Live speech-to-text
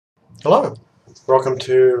Hello, welcome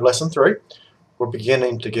to lesson 3. We're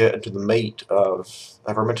beginning to get into the meat of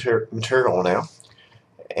our material now.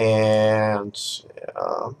 And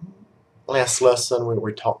last lesson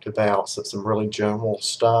we talked about some really general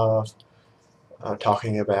stuff,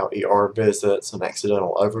 talking about ER visits and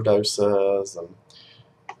accidental overdoses and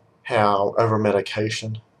how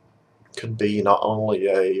over-medication could be not only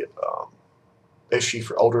a issue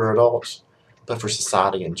for older adults, but for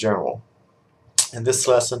society in general. In this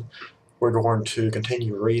lesson, we're going to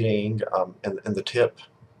continue reading in the TIP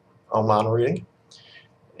online reading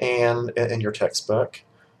and in your textbook.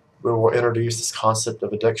 We will introduce this concept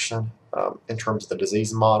of addiction in terms of the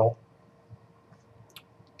disease model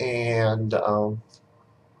and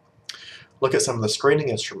look at some of the screening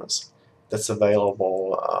instruments that's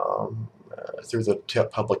available through the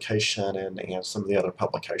TIP publication and some of the other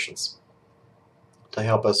publications to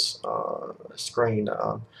help us screen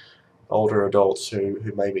older adults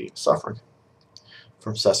who may be suffering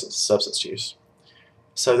from substance use.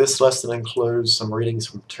 So this lesson includes some readings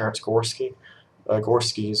from Terence Gorski.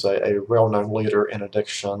 Gorski is a well-known leader in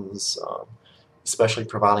addictions, especially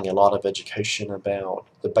providing a lot of education about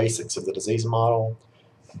the basics of the disease model,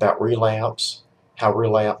 about relapse, how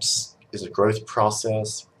relapse is a growth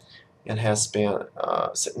process, and has spent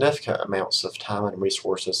significant amounts of time and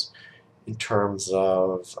resources in terms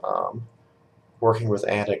of working with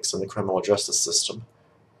addicts in the criminal justice system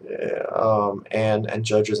and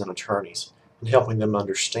judges and attorneys, and helping them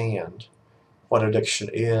understand what addiction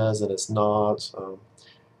is and is not.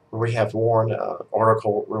 We have one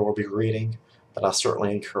article where we'll be reading that I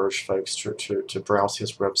certainly encourage folks to browse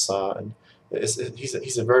his website. And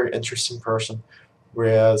he's a very interesting person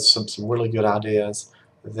with some really good ideas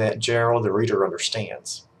that generally the reader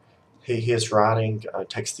understands. His writing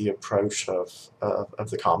takes the approach of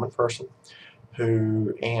the common person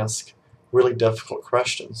who asks really difficult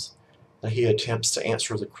questions, and he attempts to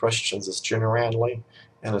answer the questions as generally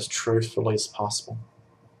and as truthfully as possible.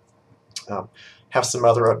 Have some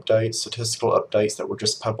other updates, statistical updates that were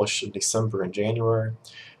just published in December and January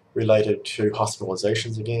related to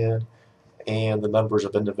hospitalizations again, and the numbers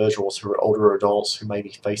of individuals who are older adults who may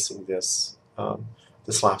be facing this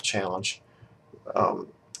life challenge.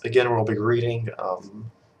 Again, we'll be reading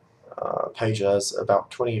pages, about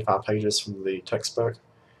 25 pages from the textbook,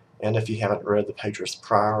 and if you haven't read the pages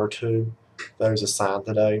prior to those assigned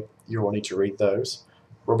today, you will need to read those.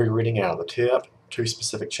 We'll be reading out of the TIP, 2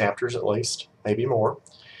 specific chapters at least, maybe more,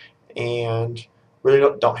 and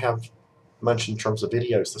really don't have much in terms of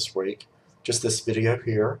videos this week, just this video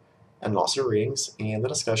here and lots of readings and the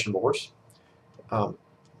discussion boards.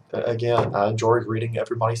 Again, I enjoy reading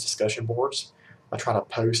everybody's discussion boards. I try to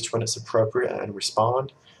post when it's appropriate and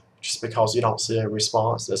respond. Just because you don't see a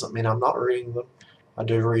response doesn't mean I'm not reading them. I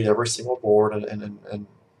do read every single board and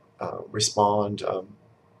respond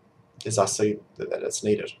as I see that it's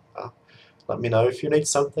needed. Let me know if you need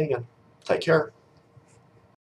something, and take care.